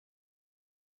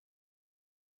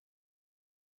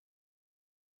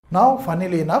Now,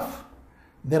 funnily enough,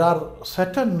 there are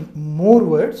certain more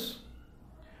words,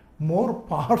 more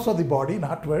parts of the body,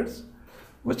 not words,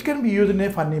 which can be used in a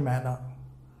funny manner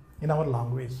in our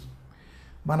language.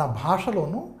 మన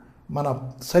భాషలోను మన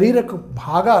శరీరక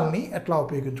భాగాల్ని ఎట్లా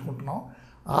ఉపయోగించుకుంటున్నాం,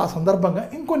 ఆ సందర్భంగా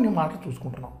ఇంకొన్ని మాటలు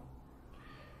చూసుకుంటున్నాం.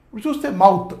 ఇప్పుడు చూస్తే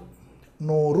మౌత్,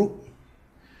 నోరు.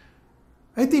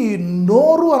 అయితే ఈ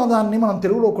నోరు అన్నదాన్ని మనం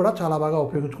తెలుగులో కూడా చాలా బాగా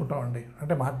ఉపయోగించుకుంటామండి.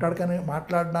 అంటే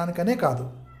మాట్లాడడానికనే కాదు,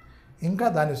 ఇంకా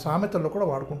దాని సామెతల్లో కూడా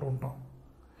వాడుకుంటూ ఉంటాం.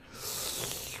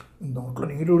 నోట్లో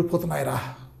నీరు ఊడిపోతున్నాయిరా.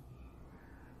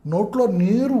 నోట్లో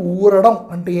నీరు ఊరడం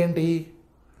అంటే ఏంటి?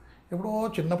 ఎప్పుడో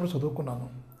చిన్నప్పుడు చదువుకున్నాను.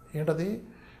 ఏంటది?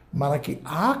 మనకి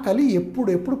ఆకలి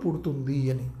ఎప్పుడెప్పుడు పుడుతుంది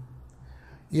అని,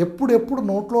 ఎప్పుడెప్పుడు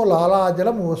నోట్లో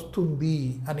లాలాజలం వస్తుంది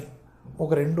అని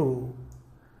ఒక రెండు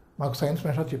మాకు సైన్స్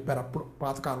మేష చెప్పారు అప్పుడు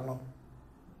పాతకాలంలో.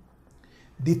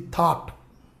 ది థాట్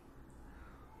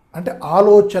అంటే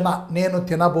ఆలోచన, నేను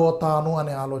తినబోతాను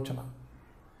అనే ఆలోచన.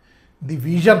 ది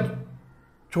విజన్,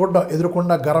 చూడడం,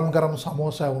 ఎదురుకుండా గరం గరం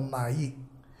సమోసా ఉన్నాయి,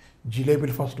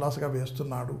 జిలేబీలు ఫస్ట్ క్లాస్గా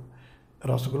వేస్తున్నాడు,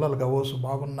 రసగుల్లాలు గవోసు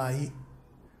బాగున్నాయి.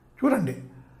 చూడండి,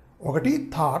 ఒకటి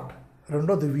థాట్,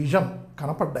 రెండోది విజన్,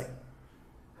 కనపడ్డాయి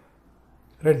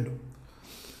రెండు.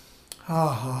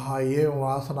 ఆహా, ఏం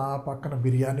వాసన, పక్కన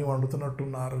బిర్యానీ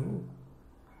వండుతున్నట్టున్నారు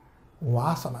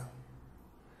వాసన.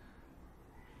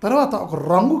 తర్వాత ఒక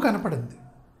రంగు కనపడింది,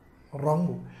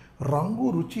 రంగు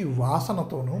రుచి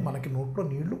వాసనతోనూ మనకి నోట్లో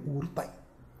నీళ్లు ఊరుతాయి.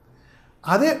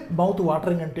 అదే మౌత్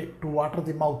వాటరింగ్ అంటే, to water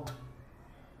the mouth.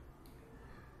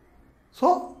 So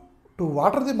to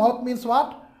water the mouth means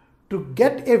what? To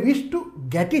get a wish to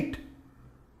get it,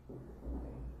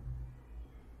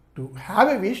 to have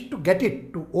a wish to get it,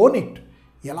 to own it.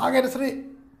 ఎలాగైనా సరే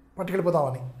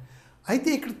పట్టుకెళ్ళిపోతామని. అయితే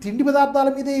ఇక్కడ తిండి పదార్థాల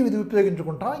మీదే ఇది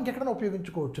ఉపయోగించుకుంటాం, ఇంకెక్కడైనా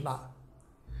ఉపయోగించుకోవచ్చునా?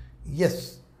 Yes.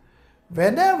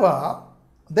 Whenever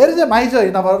there is a miser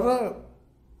in our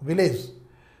village,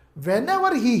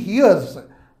 whenever he hears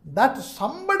that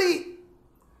somebody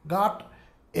got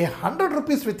 100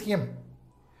 rupees with him,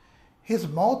 his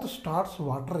mouth starts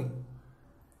watering.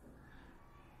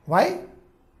 Why?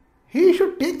 He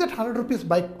should take that 100 rupees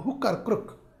by hook or crook.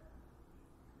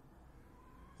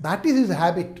 That is his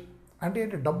habit. అంటే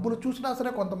ఏంటి? డబ్బులు చూసినా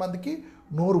సరే కొంతమందికి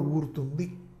నోరు ఊరుతుంది.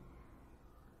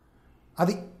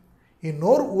 అది ఈ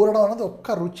నోరు ఊరడం అనేది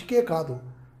ఒక్క రుచికే కాదు,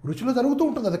 రుచిలో జరుగుతూ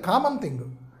ఉంటుంది, అది కామన్ థింగ్.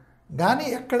 కానీ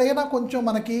ఎక్కడైనా కొంచెం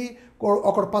మనకి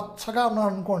ఒకడు పచ్చగా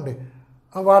ఉన్నాడు అనుకోండి,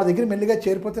 వాడి దగ్గర మెల్లిగా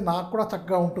చేరిపోతే నాకు కూడా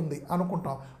చక్కగా ఉంటుంది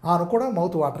అనుకుంటాం. ఆ అనుకోవడం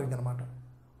మౌత్ వాటరింగ్ అనమాట.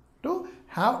 To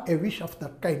have a wish of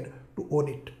that kind, to own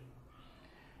it.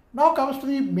 Now comes to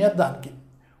the మేద్దానికి.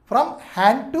 From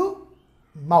hand to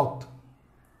mouth.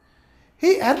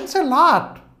 He earns a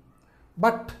lot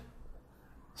but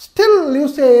still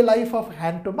lives A life of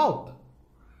hand to mouth.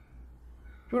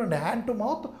 చూడండి, hand to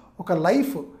mouth ఒక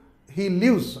life he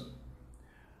lives,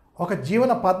 ఒక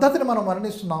జీవన పద్ధతిని మనం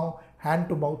వర్ణిస్తున్నాం hand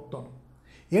to మౌత్తో.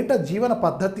 ఏంటో జీవన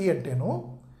పద్ధతి అంటేను,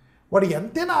 వాడు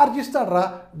ఎంతైనా ఆర్జిస్తాడరా,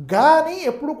 కానీ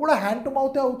ఎప్పుడు కూడా హ్యాండ్ టు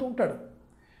మౌతే అవుతూ ఉంటాడు.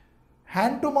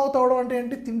 హ్యాండ్ టు మౌత్ అవడం అంటే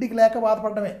ఏంటి? తిండికి లేక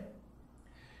బాధపడమే.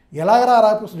 ఎలాగరా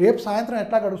రేపు సాయంత్రం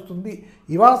ఎట్లా గడుస్తుంది,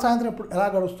 ఇవాళ సాయంత్రం ఎప్పుడు ఎలా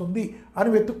గడుస్తుంది అని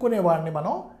వెతుక్కునేవాడిని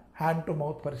మనం హ్యాండ్ టు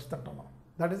మౌత్ పరిస్థితి అంటాం మనం.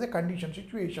 That is a condition,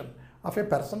 situation of a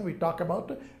person we talk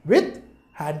about with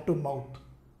hand to mouth.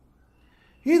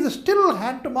 He is still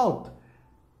hand to mouth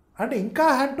అంటే ఇంకా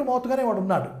హ్యాండ్ టు మౌత్గానే వాడు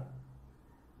ఉన్నాడు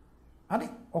అని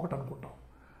ఒకటి అనుకుంటాం.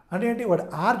 అంటే ఏంటి? వాడు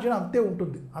ఆర్జన అంతే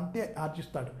ఉంటుంది, అంతే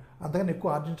ఆర్జిస్తాడు, అంతకని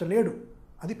ఎక్కువ ఆర్జించలేడు,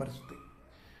 అది పరిస్థితి.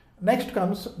 Next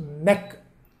comes neck.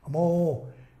 అమ్మో,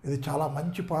 ఇది చాలా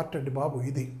మంచి పార్ట్ అండి బాబు.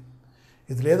 ఇది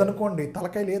లేదనుకోండి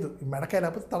తలకాయ లేదు, ఈ మెడకాయ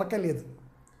లేకపోతే తలకాయ లేదు.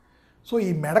 సో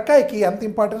ఈ మెడకాయకి ఎంత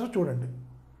ఇంపార్టెన్స్ చూడండి.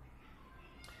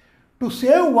 To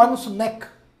save once neck.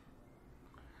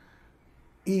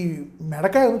 ఈ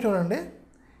మెడకాయ చూడండి,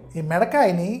 ఈ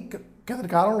మెడకాయని కిందటి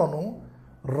కాలంలోనూ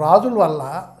రాజుల వల్ల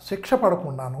శిక్ష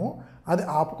పడకుండాను అది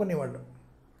ఆపుకునేవాళ్ళు.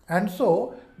 And so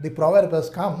the proverb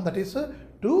has come, that is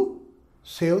to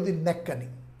save the neck అని.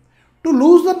 టు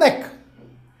లూజ్ ద నెక్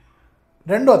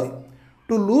రెండోది.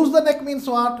 To lose the neck means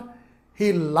what? He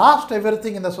lost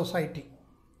everything in the society.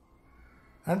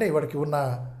 అంటే వాడికి ఉన్న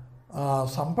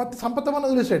సంపత్తి మనం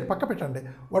వదిలేసేయండి, పక్క పెట్టండి,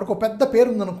 వాడికి ఒక పెద్ద పేరు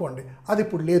ఉందనుకోండి, అది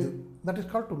ఇప్పుడు లేదు. That is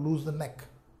called to lose the neck.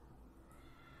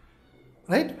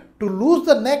 Right? To lose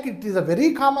the neck, it is a very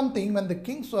common thing when the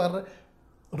Kings are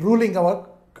ruling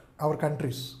hour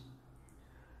countries.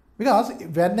 Because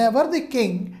when ever the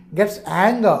king gets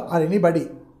anger or anybody,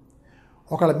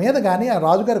 ఒకళ్ళ మీద కానీ ఆ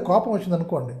రాజుగారి కోపం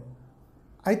వచ్చిందనుకోండి,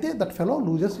 అయితే that fellow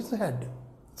loses his head,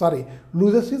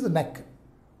 loses his neck.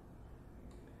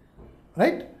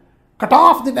 Right? Cut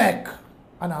off the neck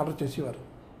అని order చేసేవారు.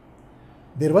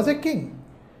 There was a king.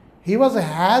 He was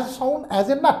as sound as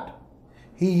a nut.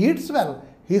 He eats well.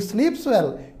 He sleeps well.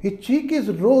 His cheek is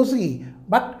rosy.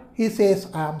 But he says,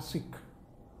 I am sick.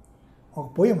 ఒక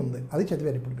poem ఉంది, అది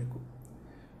చదివాను ఇప్పుడు మీకు.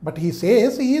 But he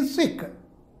says he is sick.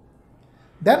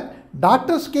 Then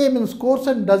doctors came in scores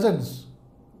and dozens.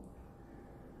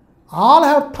 All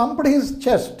have thumped his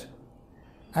chest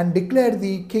and declared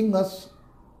the king was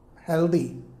healthy.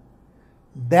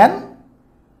 Then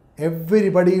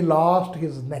everybody lost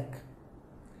his neck.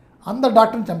 అందరు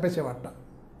డాక్టర్ని చంపేసేవాట.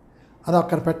 అది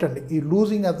అక్కడ పెట్టండి. ఈ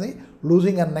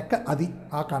లూజింగ్ అండ్ నెక్ అది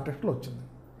ఆ కాంటెక్స్ట్లో వచ్చింది.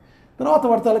 తర్వాత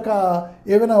వాడతాలక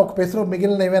ఏమైనా ఒక పెసరు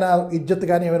మిగిలిన ఏమైనా ఇజ్జత్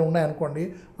కానీ ఏమైనా ఉన్నాయనుకోండి,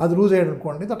 అది లూజ్ అయ్యాడు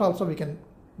అనుకోండి, that also we can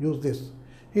use this.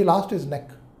 He lost his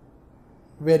neck.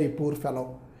 Very poor fellow.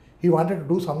 He wanted to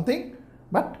do something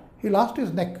but he lost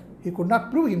his neck. He could not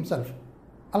prove himself.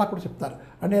 అలా కూడా చెప్తారు.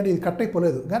 అంటే ఇది కట్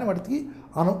అయిపోలేదు కానీ వాటికి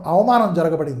అవమానం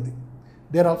జరగబడింది.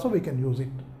 There also we can use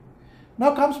it. Now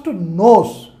comes to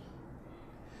nose.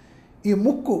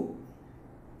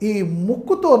 ఈ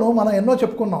ముక్కుతోనూ మనం ఎన్నో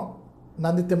చెప్పుకున్నాం.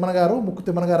 నంది తిమ్మన గారు ముక్కు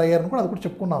తిమ్మన గారు అయ్యారని కూడా అది కూడా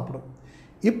చెప్పుకున్నాం అప్పుడు.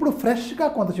 ఇప్పుడు ఫ్రెష్గా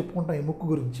కొంత చెప్పుకుంటాం ఈ ముక్కు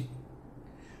గురించి.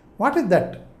 What is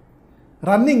that?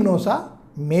 Running నోసా?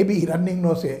 Maybe running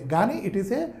నోసే, కానీ it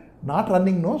is a not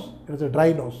running nose, it is a dry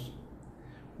nose.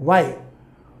 Why?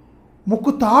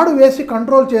 ముక్కు తాడు వేసి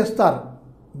కంట్రోల్ చేస్తారు.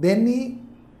 దేన్ని?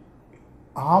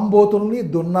 ఆంబోతుల్ని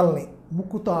దున్నల్ని.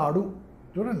 ముక్కు తాడు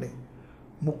చూడండి,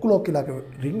 ముక్కులోకి ఇలా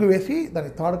రింగు వేసి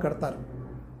దానికి తాడు కడతారు.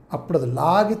 అప్పుడు అది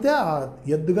లాగితే ఆ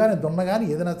ఎద్దు కానీ దున్న కానీ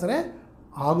ఏదైనా సరే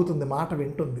ఆగుతుంది, మాట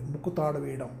వింటుంది. ముక్కుతాడు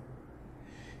వేయడం.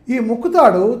 ఈ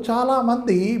ముక్కుతాడు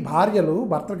చాలామంది భార్యలు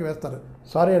భర్తలకు వేస్తారు.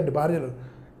 సారీ అండి భార్యలు,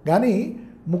 కానీ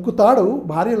ముక్కుతాడు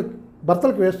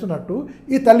భర్తలకు వేస్తున్నట్టు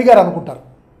ఈ తల్లిగారు అనుకుంటారు.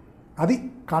 అది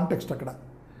కాంటెక్స్ట్ అక్కడ.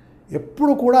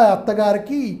 ఎప్పుడు కూడా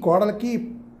అత్తగారికి కోడలికి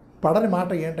పడని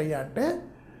మాట ఏంటయ్యా అంటే,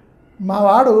 మా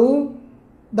వాడు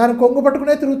దాన్ని కొంగు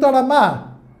పట్టుకునే తిరుగుతాడమ్మా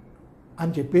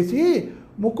అని చెప్పేసి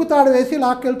ముక్కుతాడు వేసి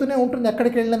లాక్కెళ్తూనే ఉంటుంది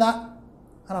ఎక్కడికి వెళ్ళినా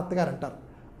అని అత్తగారు అంటారు.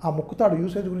 ఆ ముక్కుతాడు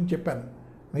యూసేజ్ గురించి చెప్పాను,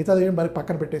 మిగతాది మరి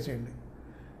పక్కన పెట్టేసేయండి.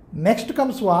 Next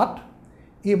comes what?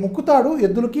 ఈ ముక్కుతాడు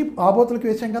ఎద్దులకి ఆబోతులకి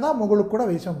వేసాం కదా, మొగుళ్ళకి కూడా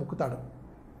వేసాం ముక్కుతాడు.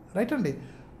 రైట్ అండి.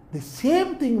 The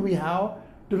same thing we have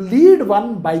to lead one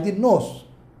by the nose.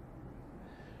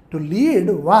 To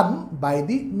lead one by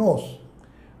the nose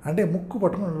అంటే ముక్కు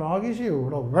పట్టుకుని లాగేసి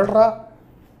వెళ్ళరా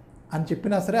అని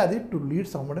చెప్పినా సరే అది to lead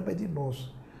someone by the nose.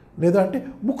 లేదంటే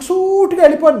ముక్కుసూటిగా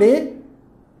వెళ్ళిపోండి,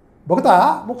 బొగతా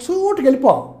ముక్కుసూటిగా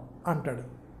వెళ్ళిపో అంటాడు.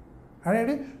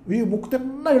 అంటే ముక్కు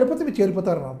తిన్న వెళ్ళిపోతే మీరు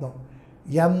చేరిపోతారని అర్థం.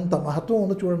 ఎంత మహత్వం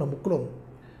ఉందో చూడండి ముక్కులో.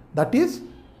 That is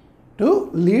to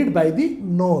lead by the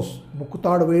nose.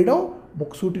 ముక్కుతాడు వేయడం,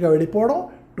 ముక్కుసూటిగా వెళ్ళిపోవడం,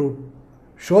 to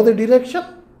show the direction.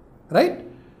 Right?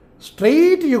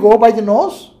 Straight you go by the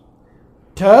nose,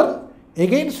 turn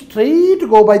again straight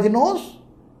go by the nose,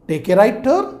 take a right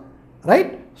turn, right?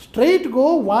 Straight go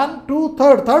 1, 2,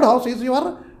 3rd. Third house is your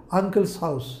uncle's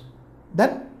house.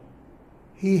 Then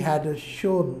he had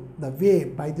shown the way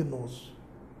by the nose.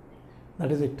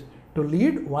 That is it. To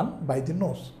lead one by the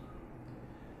nose.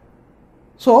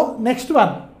 So next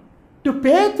one, to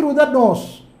pay through the nose.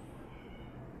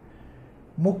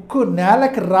 ముక్కు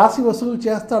నేలకి రాసి వసూలు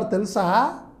చేస్తాడు తెలుసా?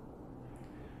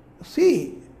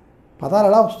 పదాలు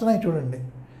ఎలా వస్తున్నాయి చూడండి.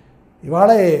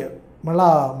 ఇవాళే మళ్ళా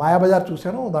మాయాబజార్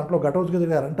చూశాను, దాంట్లో ఘటోత్కచ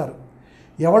గారు అంటారు,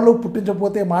 ఎవళ్ళు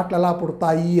పుట్టించకపోతే మాటలు ఎలా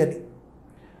పుడతాయి అని.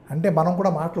 అంటే మనం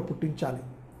కూడా మాటలు పుట్టించాలి.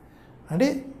 అంటే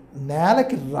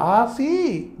నేలకి రాసి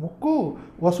ముక్కు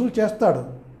వసూలు చేస్తాడు.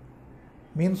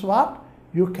 Means what?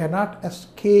 You cannot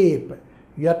escape,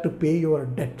 you have to pay your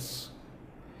debts.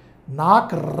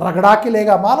 నాక్ రగడాకి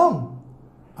లేగా మాలం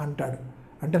అంటాడు.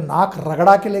 అంటే నాక్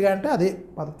రగడాకి లేగా అంటే అదే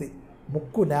పద్ధతి.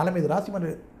 ముక్కు నేల మీద రాసి మరి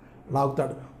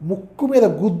లాగుతాడు. ముక్కు మీద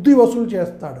గుద్ది వసూలు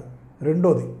చేస్తాడు.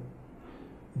 రెండోది,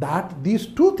 these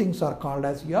two things are called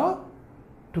as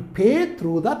to pay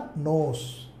through the nose.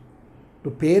 To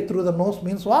pay through the nose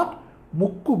means what?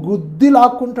 ముక్కు గుద్ది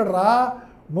లాక్కుంటాడు రా,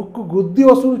 ముక్కు గుద్ది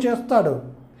వసూలు చేస్తాడు,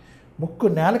 ముక్కు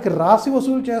నేలకి రాసి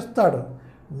వసూలు చేస్తాడు.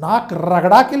 నాకు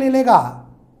రగడాకి లేలేగా.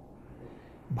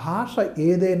 భాష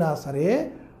ఏదైనా సరే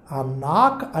ఆ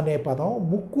నాక్ అనే పదం,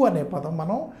 ముక్కు అనే పదం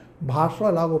మనం భాషలో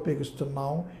ఎలా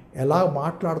ఉపయోగిస్తున్నాం, ఎలా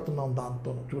మాట్లాడుతున్నాం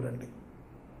దాంతో చూడండి.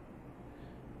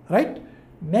 Right?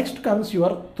 Next comes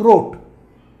your throat.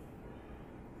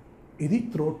 ఇది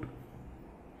థ్రోట్,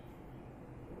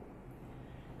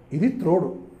 ఇది త్రోడు.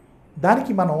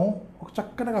 దానికి మనం ఒక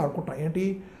చక్కనగా ఆడుకుంటాం. ఏంటి?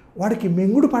 వాడికి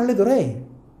మింగుడు పడలేదు రే.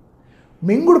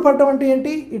 మింగుడు పడడం అంటే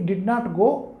ఏంటి? It did not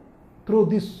go through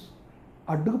this.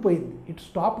 అడ్డుకుపోయింది. It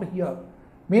stopped here.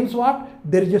 Means what?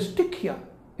 There is a stick here.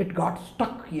 It got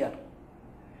stuck here.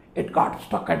 It got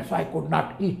stuck and so I could not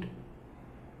eat.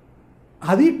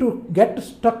 అది to get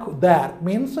stuck there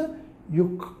means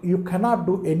you cannot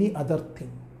do any other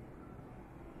thing.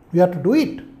 You have to do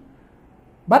it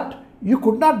but you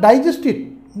could not digest it.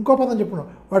 ఇంకో పదం చెప్పుకున్నాం,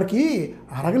 వాడికి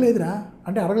అరగలేదురా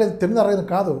అంటే అరగలేదు, తిన్నది అరగలేదు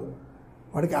కాదు,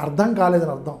 వాడికి అర్థం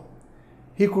కాలేదని అర్థం.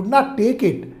 He could not take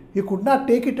it. He could not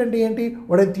take it అంటే ఏంటి,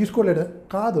 వాడు ఏం తీసుకోలేడు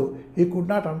కాదు, he could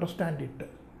not understand it.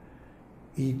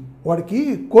 ఈ వాడికి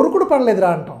కొరుకుడు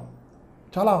పడలేదురా అంటాం,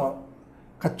 చాలా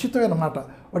ఖచ్చితమైన మాట.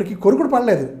 వాడికి కొరుకుడు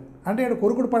పడలేదు అంటే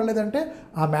కొరుకుడు పడలేదంటే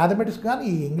ఆ మ్యాథమెటిక్స్ కానీ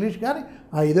ఈ ఇంగ్లీష్ కానీ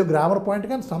ఆ ఏదో గ్రామర్ పాయింట్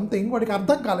కానీ సంథింగ్ వాడికి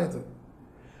అర్థం కాలేదు.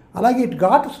 అలాగే it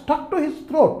got stuck to his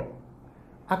throat,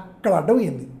 అక్కడ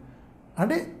అడ్డమైంది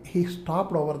అంటే he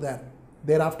stopped over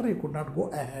there after he could not go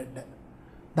ahead.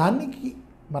 దానికి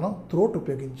మనం థ్రోట్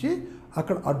ఉపయోగించి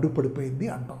అక్కడ అడ్డుపడిపోయింది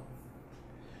అంటాం.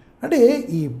 అంటే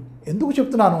ఈ ఎందుకు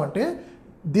చెప్తున్నాను అంటే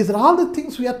these are all the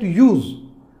things we have to use.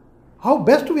 How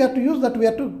best we have to use that we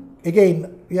have to again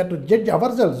we have to judge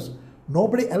hour selves.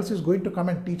 Nobody else is going to come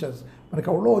and teach అస్. మనకి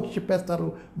ఎవరో వచ్చి చెప్పేస్తారు,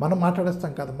 మనం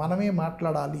మాట్లాడేస్తాం కాదు, మనమే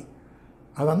మాట్లాడాలి.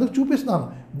 అవి అందుకు చూపిస్తున్నాను.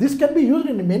 This can be used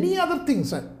in many other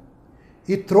things.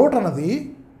 ఈ థ్రోట్ అన్నది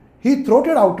హీ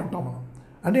థ్రోటెడ్ అవుట్ అంటాం మనం.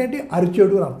 అంటే ఏంటి,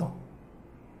 అరిచాడు అని అర్థం.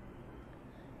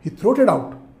 హీ థ్రోటెడ్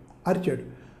అవుట్, అరిచాడు.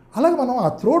 అలాగే మనం ఆ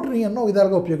థ్రోట్ని ఎన్నో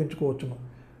విధాలుగా ఉపయోగించుకోవచ్చును,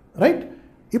 రైట్.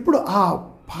 ఇప్పుడు ఆ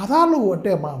పదాలు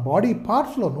అంటే మా బాడీ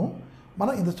పార్ట్స్లోనూ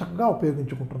మనం ఇంత చక్కగా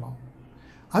ఉపయోగించుకుంటున్నాం.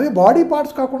 అవి బాడీ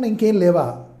పార్ట్స్ కాకుండా ఇంకేం లేవా,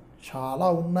 చాలా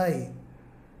ఉన్నాయి.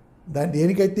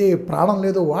 దేనికైతే ప్రాణం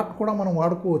లేదో వాటిని కూడా మనం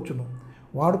వాడుకోవచ్చును.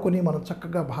 వాడుకొని మనం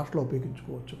చక్కగా భాషలో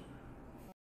ఉపయోగించుకోవచ్చు.